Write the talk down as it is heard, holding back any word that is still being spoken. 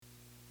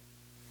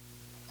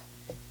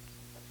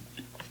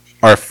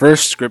Our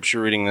first scripture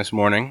reading this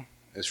morning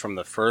is from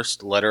the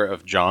first letter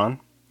of John,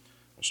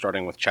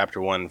 starting with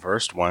chapter 1,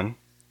 verse 1,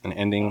 and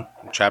ending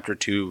chapter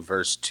 2,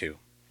 verse 2.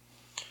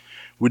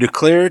 We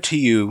declare to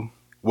you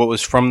what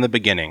was from the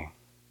beginning,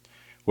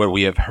 what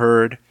we have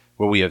heard,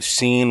 what we have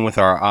seen with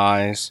our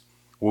eyes,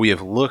 what we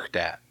have looked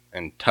at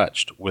and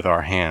touched with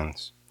our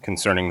hands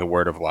concerning the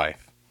word of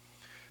life.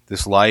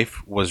 This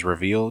life was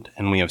revealed,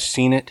 and we have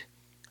seen it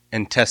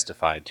and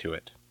testified to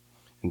it,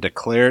 and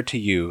declare to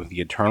you the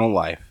eternal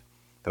life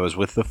that was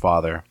with the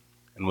Father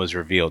and was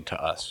revealed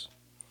to us.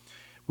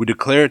 We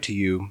declare to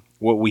you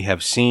what we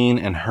have seen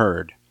and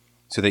heard,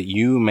 so that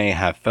you may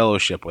have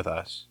fellowship with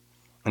us.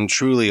 And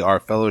truly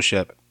our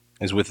fellowship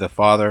is with the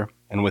Father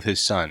and with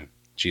his Son,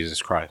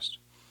 Jesus Christ.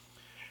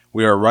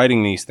 We are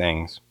writing these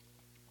things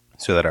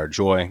so that our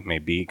joy may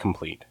be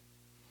complete.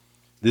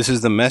 This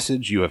is the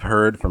message you have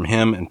heard from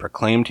him and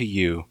proclaimed to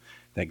you,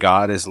 that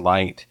God is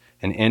light,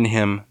 and in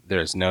him there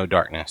is no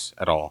darkness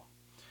at all.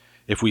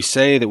 If we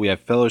say that we have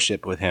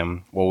fellowship with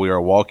him while we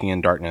are walking in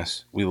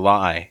darkness, we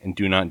lie and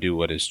do not do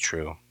what is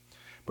true.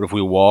 But if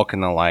we walk in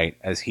the light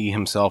as he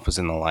himself is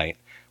in the light,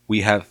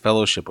 we have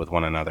fellowship with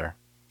one another,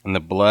 and the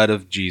blood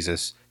of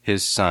Jesus,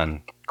 his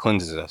Son,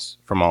 cleanses us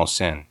from all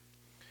sin.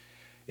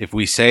 If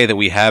we say that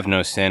we have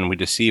no sin, we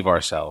deceive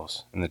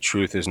ourselves, and the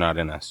truth is not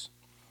in us.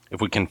 If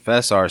we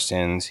confess our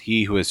sins,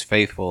 he who is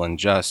faithful and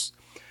just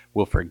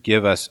will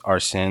forgive us our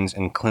sins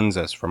and cleanse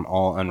us from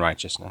all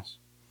unrighteousness.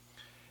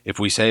 If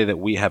we say that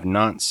we have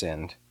not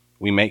sinned,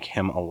 we make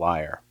him a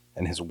liar,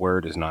 and his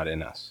word is not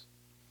in us.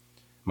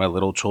 My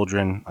little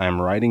children, I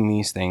am writing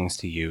these things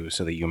to you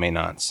so that you may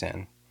not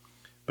sin.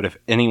 But if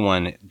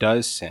anyone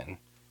does sin,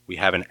 we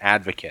have an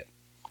advocate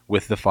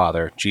with the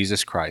Father,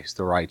 Jesus Christ,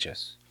 the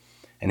righteous,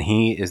 and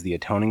he is the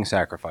atoning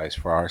sacrifice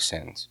for our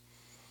sins,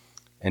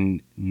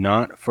 and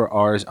not for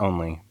ours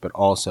only, but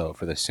also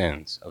for the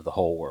sins of the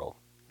whole world.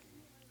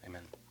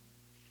 Amen.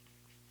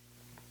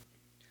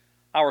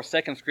 Our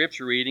second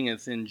scripture reading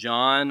is in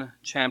John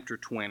chapter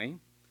 20.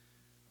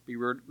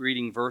 We'll be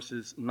reading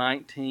verses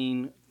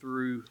 19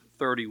 through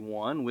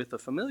 31 with a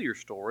familiar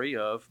story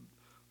of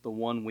the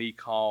one we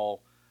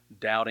call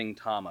Doubting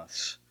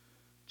Thomas.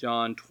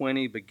 John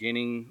 20,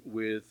 beginning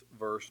with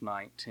verse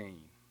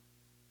 19.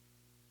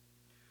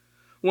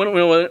 When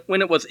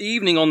it was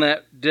evening on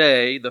that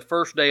day, the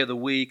first day of the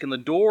week, and the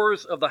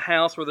doors of the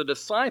house where the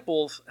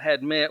disciples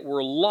had met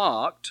were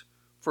locked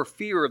for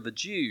fear of the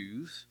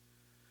Jews,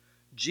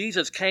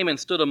 Jesus came and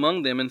stood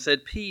among them and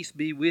said, "Peace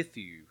be with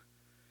you."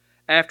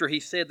 After he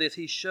said this,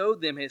 he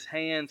showed them his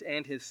hands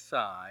and his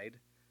side.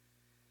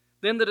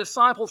 Then the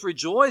disciples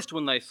rejoiced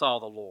when they saw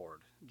the Lord.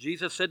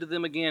 Jesus said to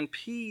them again,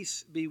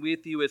 "Peace be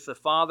with you. As the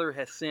Father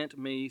has sent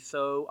me,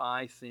 so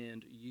I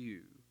send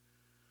you."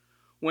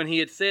 When he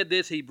had said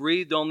this, he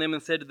breathed on them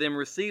and said to them,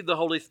 "Receive the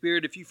Holy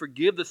Spirit. If you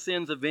forgive the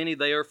sins of any,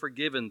 they are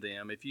forgiven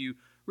them. If you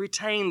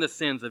retain the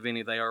sins of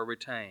any, they are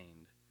retained."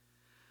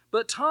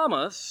 But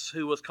Thomas,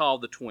 who was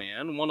called the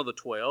twin, one of the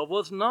 12,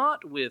 was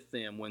not with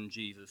them when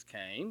Jesus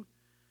came.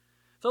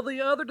 So the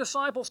other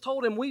disciples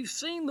told him, "We've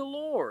seen the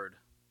Lord."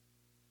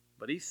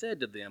 But he said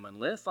to them,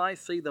 "Unless I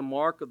see the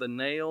mark of the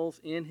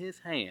nails in his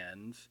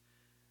hands,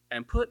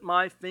 and put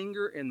my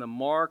finger in the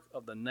mark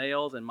of the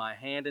nails and my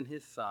hand in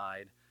his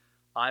side,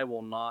 I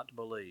will not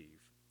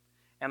believe."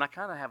 And I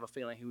kind of have a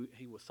feeling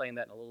he was saying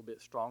that in a little bit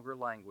stronger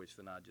language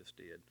than I just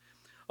did.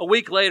 A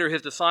week later,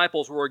 his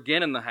disciples were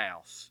again in the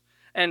house,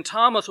 and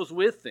Thomas was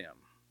with them.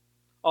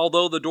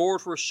 Although the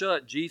doors were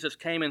shut, Jesus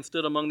came and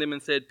stood among them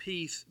and said,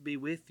 "Peace be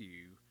with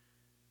you."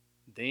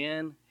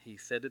 Then he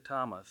said to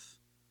Thomas,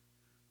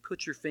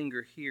 "Put your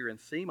finger here and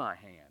see my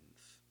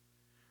hands.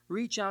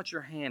 Reach out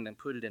your hand and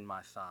put it in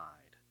my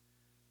side.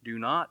 Do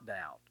not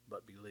doubt,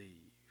 but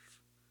believe."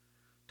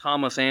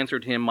 Thomas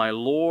answered him, "My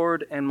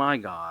Lord and my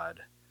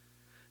God."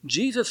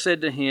 Jesus said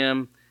to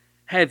him,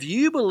 "Have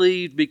you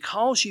believed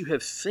because you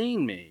have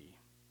seen me?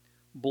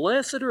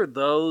 Blessed are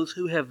those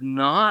who have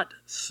not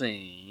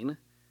seen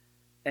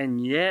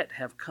and yet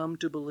have come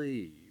to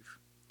believe."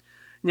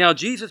 Now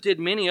Jesus did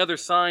many other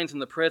signs in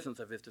the presence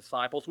of his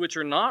disciples, which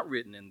are not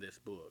written in this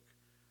book.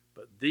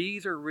 But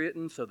these are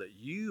written so that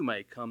you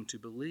may come to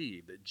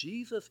believe that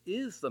Jesus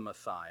is the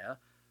Messiah,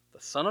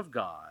 the Son of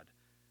God,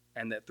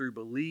 and that through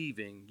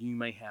believing you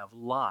may have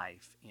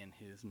life in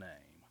his name.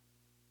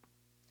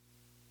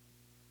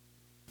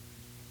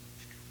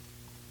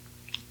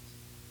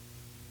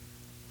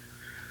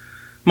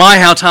 My,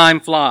 how time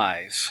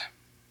flies.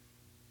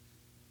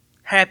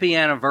 Happy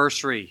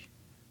anniversary,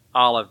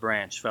 Olive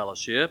Branch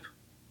Fellowship.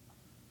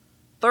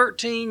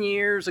 13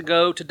 years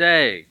ago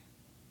today,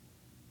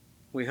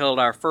 we held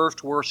our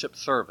first worship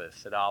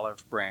service at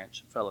Olive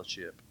Branch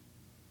Fellowship.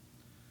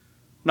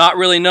 Not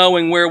really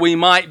knowing where we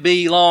might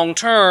be long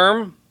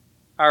term,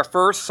 our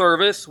first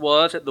service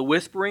was at the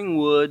Whispering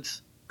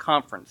Woods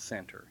Conference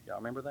Center. Y'all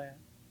remember that?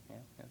 Yeah.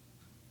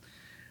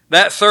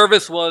 That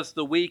service was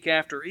the week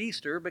after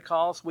Easter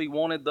because we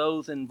wanted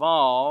those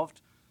involved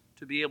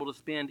to be able to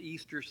spend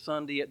Easter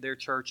Sunday at their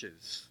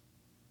churches.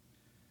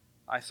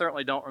 I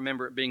certainly don't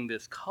remember it being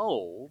this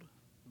cold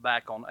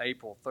back on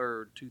April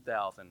 3rd,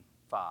 2000.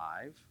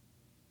 105.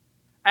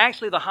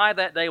 Actually, the high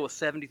that day was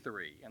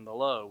 73, and the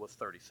low was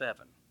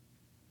 37.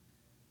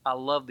 I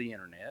love the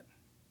internet,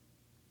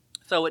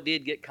 so it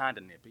did get kind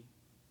of nippy.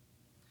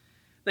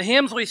 The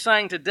hymns we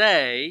sang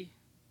today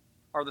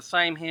are the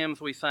same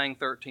hymns we sang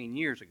 13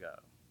 years ago,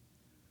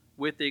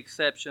 with the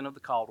exception of the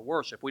call to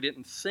worship. We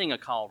didn't sing a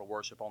call to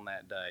worship on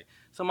that day.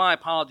 So my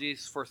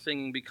apologies for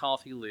singing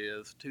Because He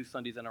Lives 2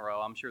 Sundays in a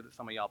row. I'm sure that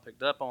some of y'all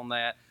picked up on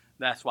that.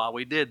 That's why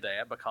we did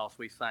that, because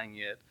we sang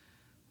it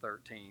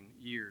 13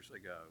 years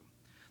ago.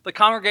 The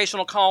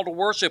congregational call to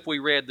worship we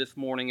read this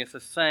morning is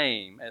the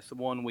same as the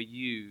one we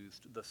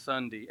used the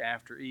Sunday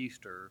after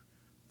Easter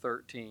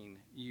 13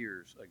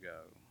 years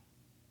ago.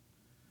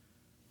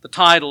 The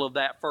title of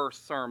that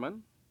first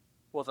sermon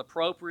was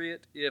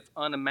appropriate, if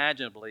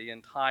unimaginably,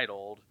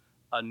 entitled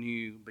A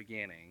New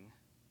Beginning.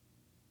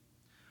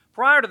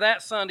 Prior to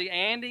that Sunday,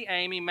 Andy,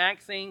 Amy,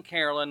 Maxine,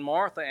 Carolyn,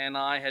 Martha, and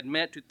I had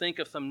met to think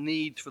of some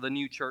needs for the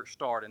new church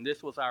start, and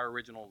this was our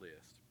original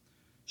list.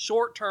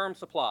 Short-term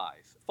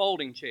supplies,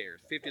 folding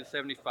chairs, 50 to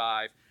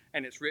 75,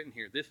 and it's written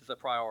here, this is a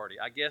priority.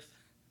 I guess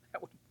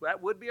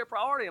that would be a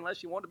priority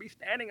unless you want to be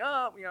standing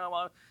up,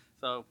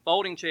 So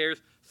folding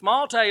chairs,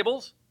 small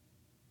tables.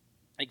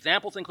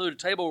 Examples include a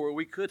table where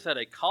we could set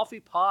a coffee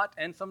pot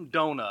and some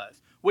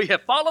donuts. We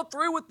have followed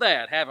through with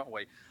that, haven't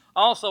we?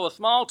 Also, a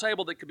small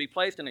table that could be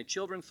placed in a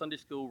children's Sunday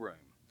school room.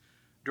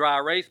 Dry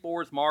erase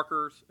boards,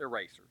 markers,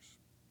 erasers.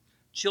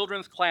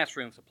 Children's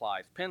classroom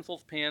supplies,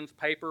 pencils, pens,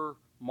 paper,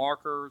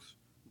 markers,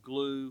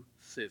 glue,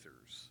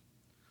 scissors.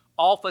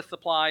 Office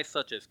supplies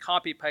such as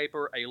copy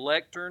paper, a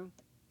lectern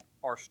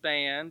or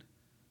stand,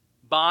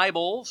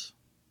 Bibles,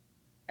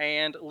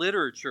 and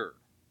literature.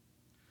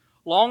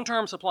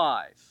 Long-term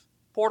supplies,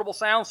 portable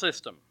sound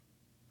system,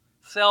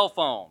 cell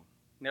phone.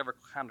 Never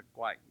kind of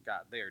quite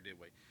got there, did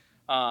we?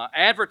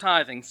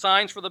 Advertising,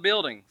 signs for the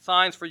building,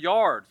 signs for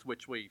yards,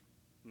 which we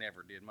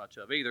never did much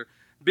of either.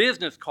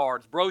 Business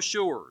cards,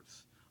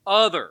 brochures,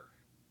 other,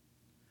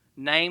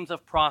 names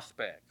of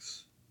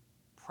prospects,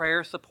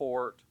 prayer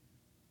support,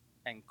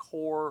 and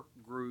core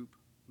group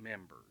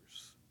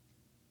members.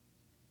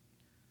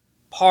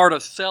 Part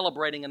of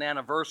celebrating an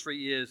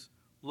anniversary is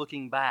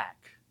looking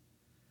back,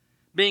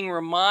 being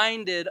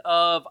reminded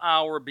of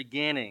our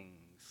beginnings,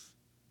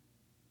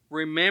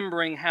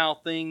 remembering how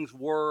things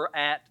were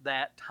at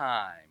that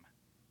time.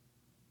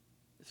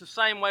 It's the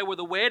same way with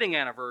a wedding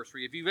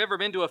anniversary. If you've ever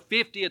been to a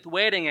 50th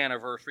wedding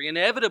anniversary,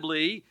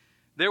 inevitably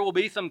there will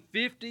be some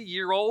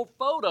 50-year-old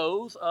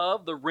photos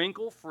of the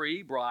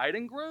wrinkle-free bride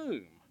and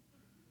groom.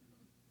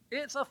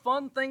 It's a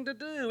fun thing to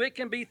do. It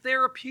can be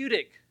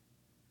therapeutic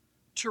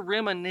to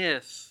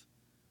reminisce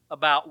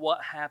about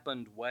what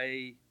happened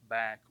way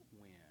back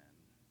when.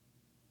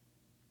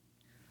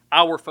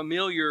 Our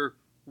familiar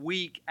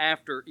week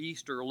after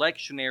Easter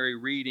lectionary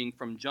reading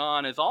from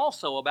John is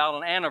also about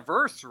an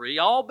anniversary,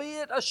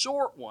 albeit a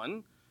short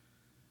one.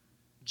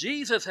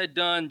 Jesus had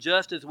done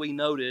just as we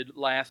noted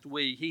last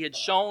week. He had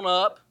shown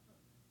up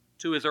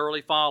to his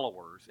early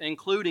followers,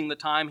 including the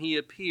time he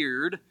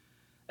appeared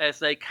as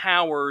they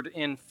cowered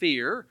in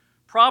fear,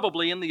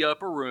 probably in the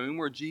upper room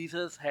where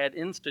Jesus had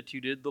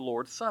instituted the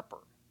Lord's Supper.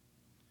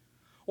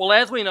 Well,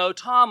 as we know,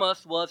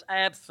 Thomas was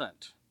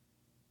absent.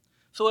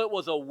 So it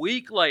was a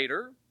week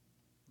later,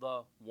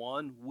 the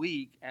 1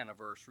 week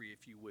anniversary,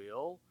 if you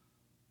will,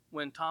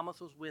 when Thomas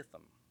was with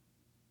them.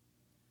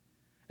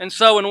 And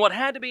so in what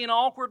had to be an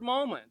awkward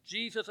moment,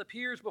 Jesus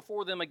appears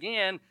before them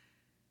again.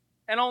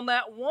 And on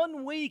that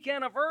 1 week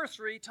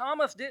anniversary,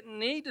 Thomas didn't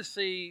need to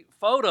see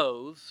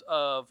photos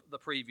of the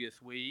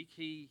previous week.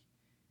 He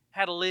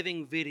had a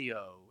living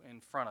video in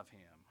front of him.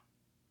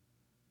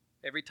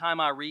 Every time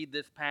I read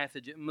this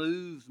passage, it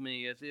moves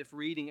me as if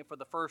reading it for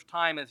the first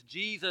time, as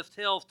Jesus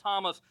tells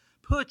Thomas,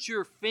 "Put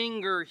your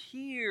finger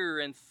here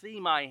and see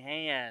my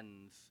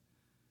hands.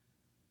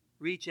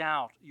 Reach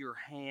out your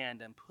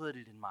hand and put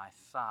it in my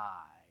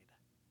side.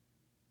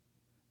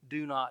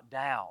 Do not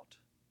doubt,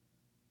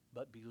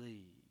 but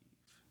believe."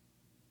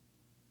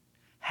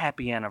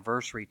 Happy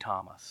anniversary,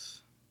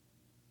 Thomas.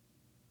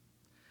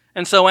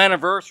 And so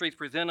anniversaries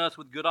present us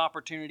with good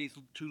opportunities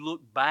to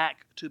look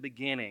back to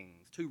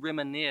beginnings, to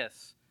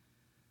reminisce.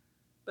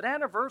 But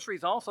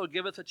anniversaries also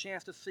give us a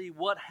chance to see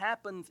what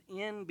happens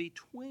in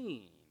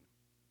between.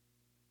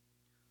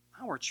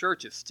 Our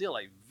church is still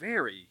a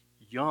very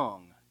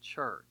young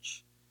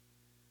church,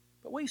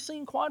 but we've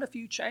seen quite a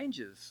few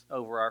changes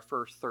over our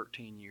first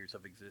 13 years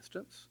of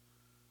existence.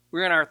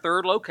 We're in our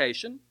third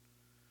location,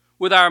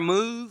 with our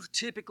move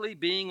typically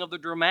being of the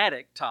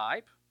dramatic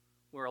type,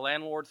 where a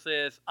landlord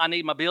says, "I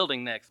need my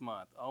building next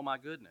month." Oh my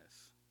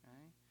goodness.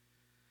 Okay.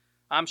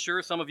 I'm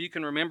sure some of you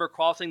can remember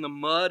crossing the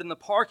mud in the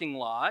parking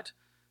lot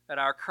at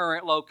our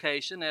current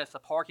location as the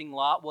parking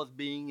lot was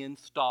being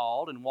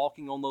installed, and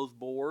walking on those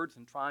boards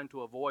and trying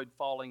to avoid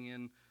falling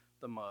in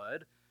the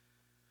mud.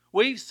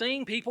 We've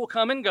seen people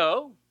come and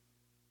go,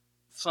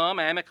 some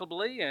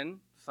amicably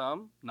and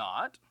some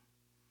not.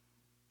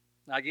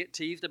 I get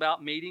teased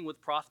about meeting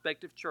with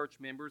prospective church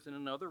members in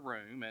another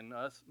room and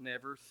us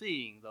never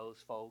seeing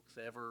those folks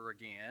ever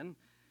again.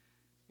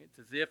 It's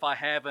as if I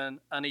have an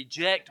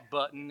eject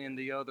button in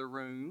the other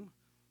room.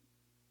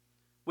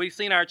 We've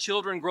seen our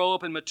children grow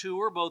up and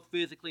mature, both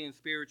physically and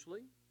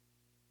spiritually.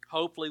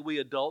 Hopefully we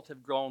adults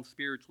have grown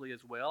spiritually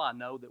as well. I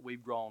know that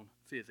we've grown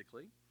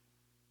physically.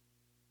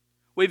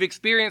 We've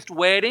experienced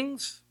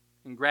weddings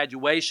and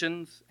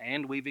graduations,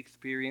 and we've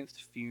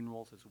experienced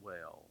funerals as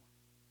well.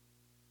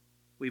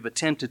 We've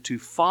attempted to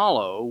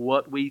follow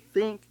what we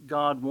think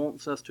God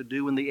wants us to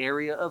do in the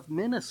area of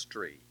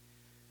ministry,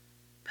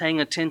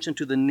 paying attention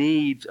to the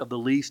needs of the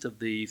least of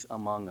these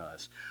among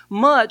us.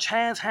 Much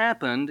has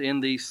happened in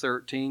these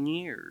 13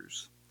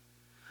 years.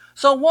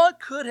 So what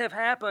could have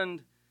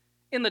happened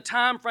in the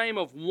time frame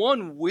of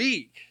 1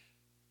 week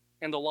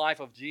in the life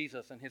of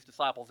Jesus and his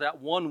disciples,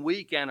 that 1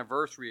 week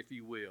anniversary, if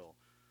you will?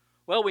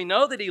 Well, we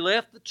know that he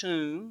left the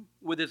tomb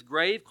with his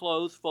grave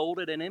clothes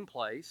folded and in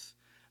place.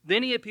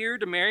 Then he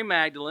appeared to Mary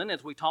Magdalene,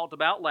 as we talked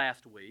about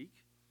last week.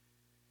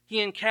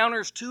 He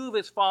encounters 2 of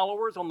his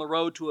followers on the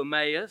road to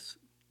Emmaus,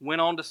 went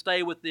on to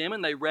stay with them,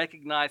 and they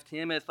recognized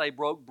him as they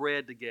broke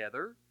bread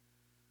together.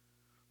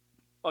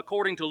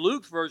 According to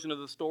Luke's version of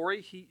the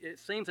story, it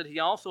seems that he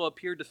also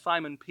appeared to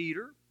Simon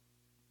Peter.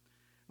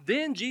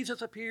 Then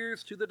Jesus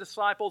appears to the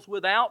disciples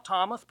without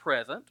Thomas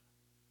present.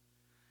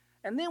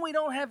 And then we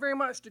don't have very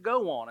much to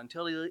go on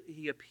until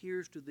he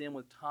appears to them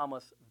with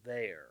Thomas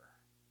there.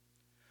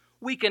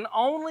 We can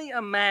only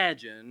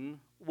imagine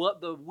what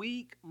the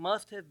week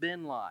must have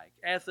been like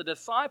as the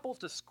disciples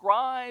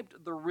described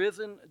the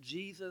risen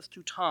Jesus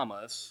to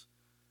Thomas,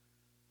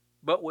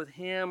 but with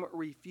him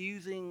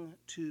refusing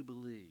to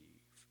believe.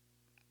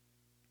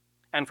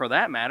 And for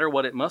that matter,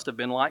 what it must have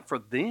been like for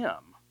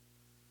them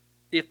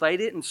if they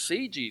didn't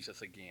see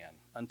Jesus again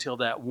until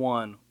that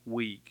 1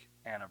 week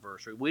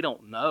anniversary. We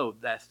don't know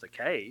that's the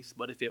case,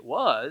 but if it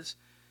was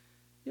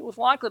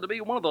likely to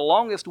be one of the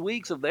longest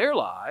weeks of their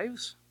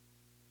lives.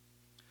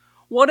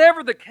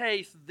 Whatever the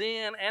case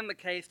then and the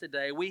case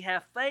today, we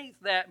have faith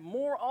that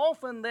more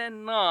often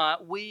than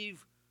not,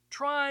 we've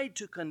tried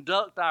to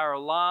conduct our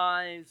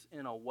lives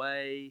in a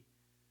way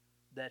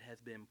that has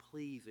been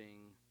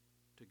pleasing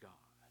to God.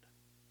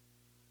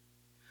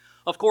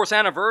 Of course,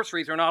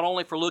 anniversaries are not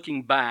only for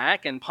looking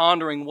back and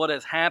pondering what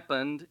has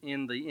happened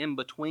in the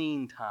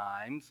in-between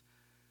times,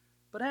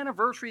 but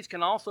anniversaries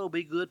can also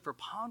be good for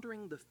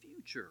pondering the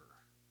future.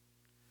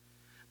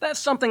 That's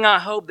something I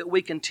hope that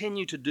we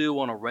continue to do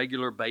on a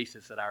regular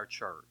basis at our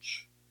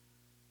church.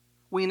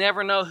 We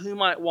never know who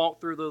might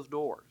walk through those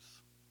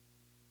doors,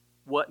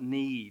 what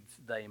needs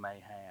they may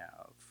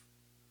have.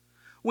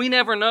 We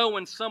never know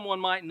when someone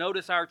might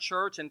notice our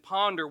church and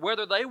ponder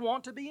whether they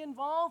want to be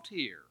involved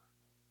here.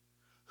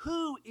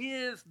 Who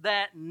is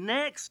that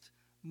next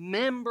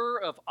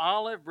member of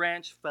Olive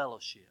Branch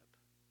Fellowship?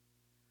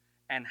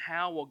 And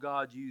how will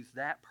God use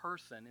that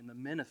person in the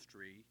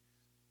ministry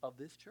of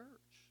this church?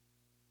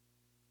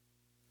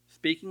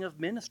 Speaking of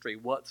ministry,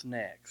 what's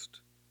next?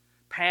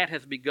 Pat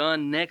has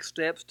begun Next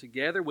Steps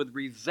Together with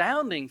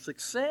resounding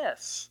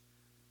success.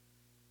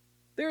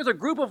 There's a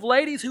group of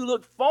ladies who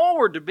look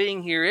forward to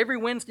being here every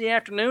Wednesday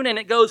afternoon, and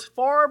it goes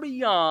far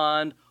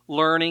beyond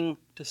learning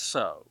to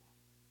sew.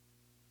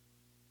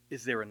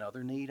 Is there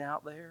another need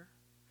out there?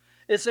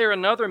 Is there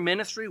another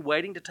ministry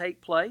waiting to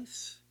take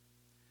place?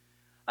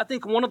 I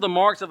think one of the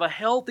marks of a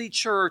healthy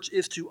church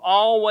is to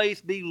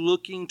always be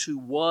looking to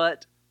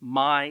what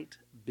might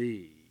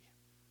be.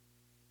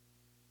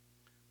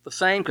 The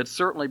same could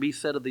certainly be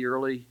said of the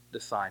early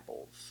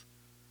disciples.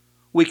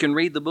 We can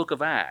read the book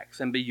of Acts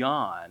and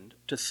beyond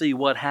to see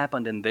what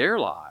happened in their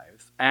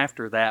lives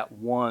after that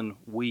 1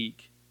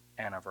 week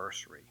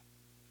anniversary.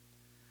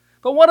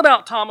 But what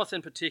about Thomas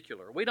in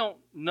particular? We don't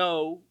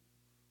know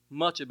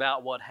much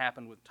about what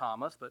happened with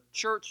Thomas, but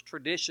church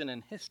tradition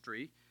and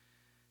history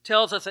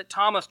tells us that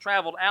Thomas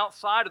traveled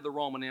outside of the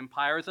Roman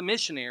Empire as a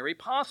missionary,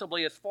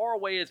 possibly as far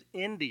away as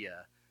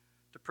India,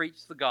 to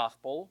preach the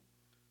gospel,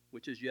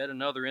 which is yet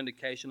another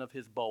indication of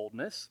his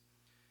boldness.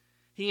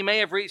 He may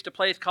have reached a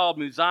place called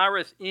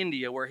Muziris,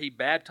 India, where he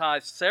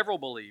baptized several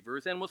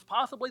believers and was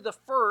possibly the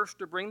first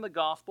to bring the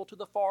gospel to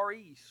the Far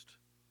East.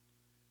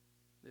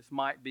 This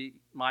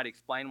might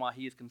explain why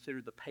he is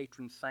considered the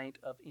patron saint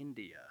of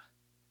India.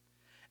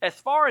 As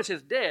far as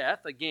his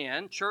death,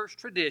 again, church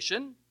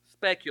tradition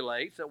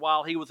speculates that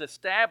while he was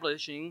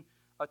establishing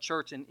a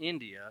church in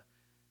India,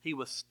 he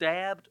was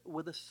stabbed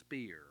with a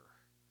spear,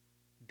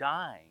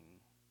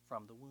 dying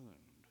from the wound.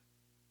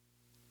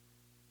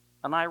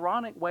 An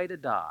ironic way to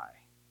die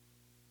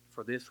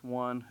for this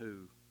one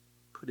who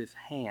put his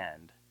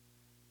hand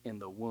in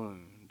the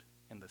wound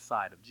in the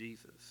side of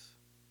Jesus.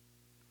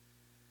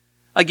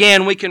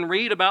 Again, we can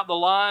read about the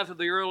lives of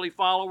the early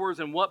followers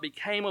and what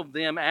became of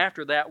them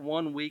after that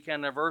 1 week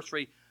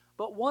anniversary.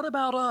 But what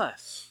about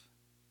us?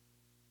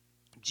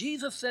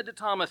 Jesus said to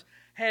Thomas,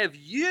 "Have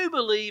you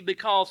believed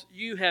because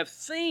you have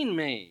seen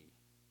me?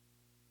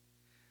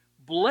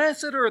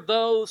 Blessed are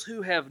those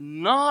who have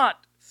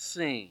not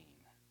seen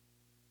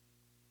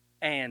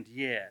and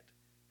yet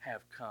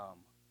have come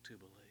to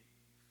believe."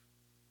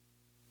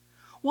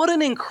 What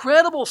an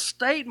incredible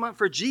statement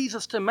for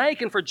Jesus to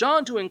make and for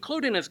John to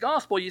include in his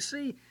gospel. You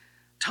see,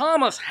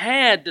 Thomas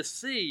had to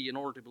see in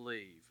order to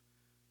believe.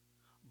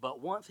 But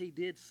once he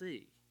did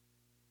see,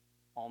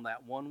 on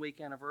that 1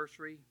 week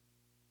anniversary,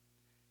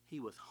 he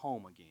was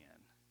home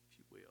again, if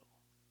you will.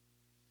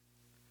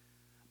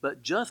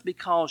 But just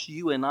because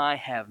you and I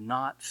have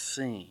not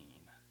seen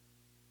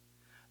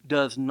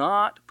does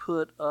not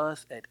put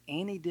us at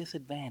any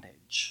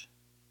disadvantage.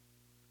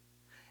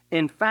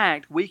 In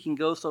fact, we can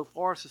go so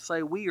far as to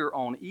say we are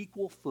on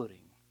equal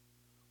footing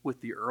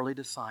with the early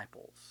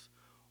disciples.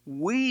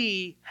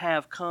 We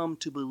have come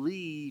to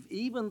believe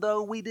even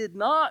though we did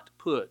not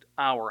put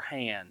our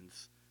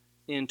hands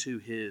into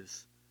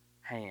his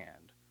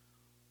hand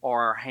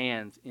or our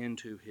hands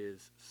into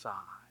his side.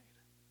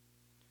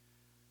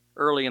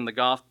 Earlier in the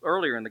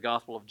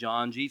Gospel of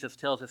John, Jesus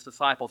tells his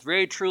disciples,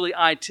 "Very truly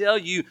I tell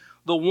you,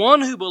 the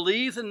one who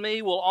believes in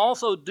me will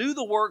also do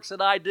the works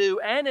that I do,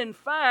 and in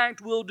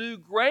fact will do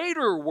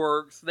greater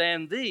works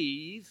than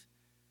these,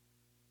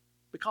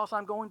 because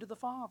I'm going to the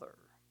Father."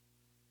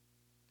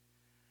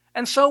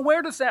 And so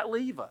where does that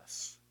leave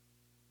us?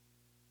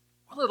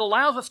 Well, it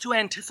allows us to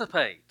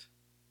anticipate,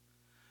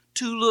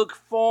 to look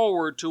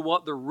forward to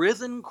what the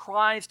risen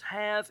Christ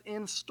has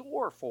in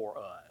store for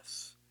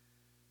us.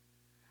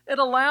 It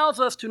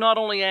allows us to not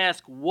only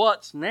ask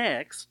what's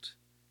next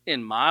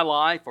in my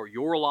life or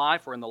your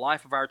life or in the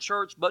life of our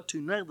church, but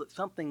to know that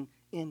something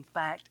in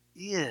fact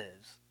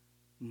is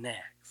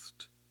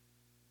next.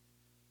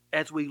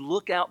 As we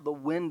look out the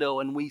window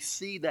and we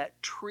see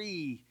that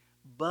tree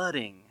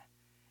budding,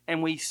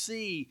 and we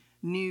see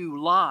new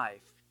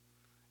life,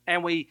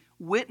 and we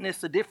witness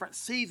the different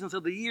seasons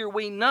of the year,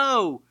 we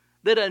know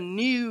that a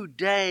new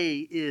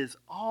day is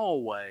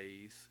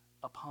always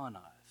upon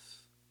us.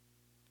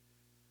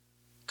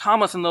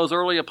 Thomas and those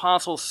early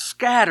apostles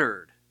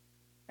scattered,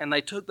 and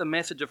they took the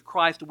message of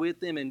Christ with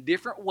them in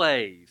different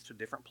ways to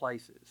different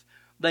places.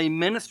 They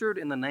ministered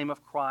in the name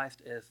of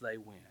Christ as they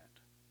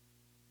went.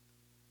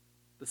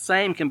 The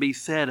same can be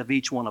said of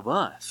each one of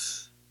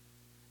us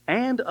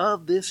and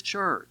of this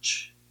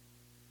church.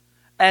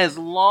 As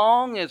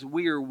long as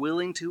we are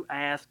willing to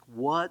ask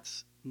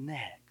what's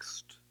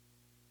next,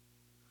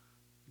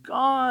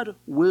 God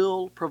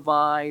will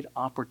provide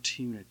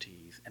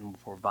opportunities and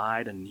will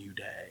provide a new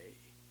day.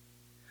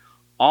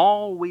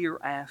 All we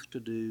are asked to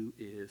do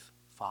is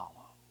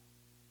follow.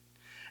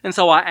 And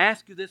so I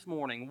ask you this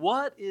morning,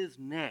 what is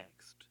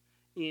next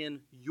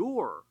in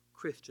your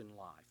Christian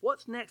life?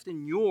 What's next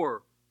in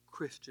your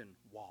Christian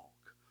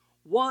walk?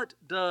 What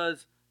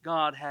does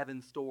God have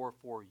in store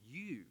for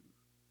you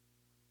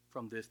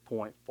from this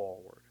point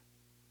forward?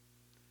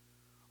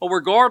 Well,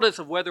 regardless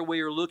of whether we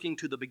are looking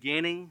to the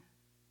beginning,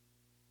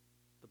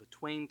 the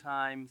between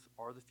times,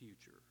 or the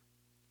future,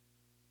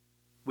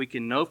 we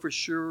can know for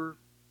sure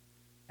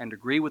and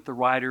agree with the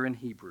writer in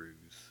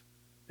Hebrews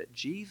that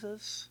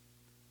Jesus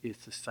is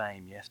the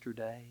same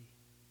yesterday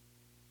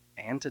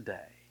and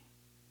today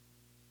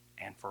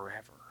and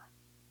forever.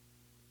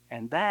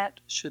 And that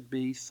should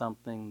be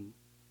something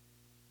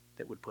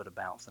that would put a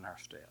bounce in our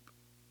step.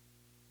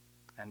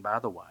 And by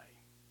the way,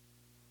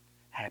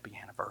 happy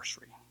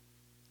anniversary.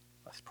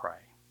 Let's pray.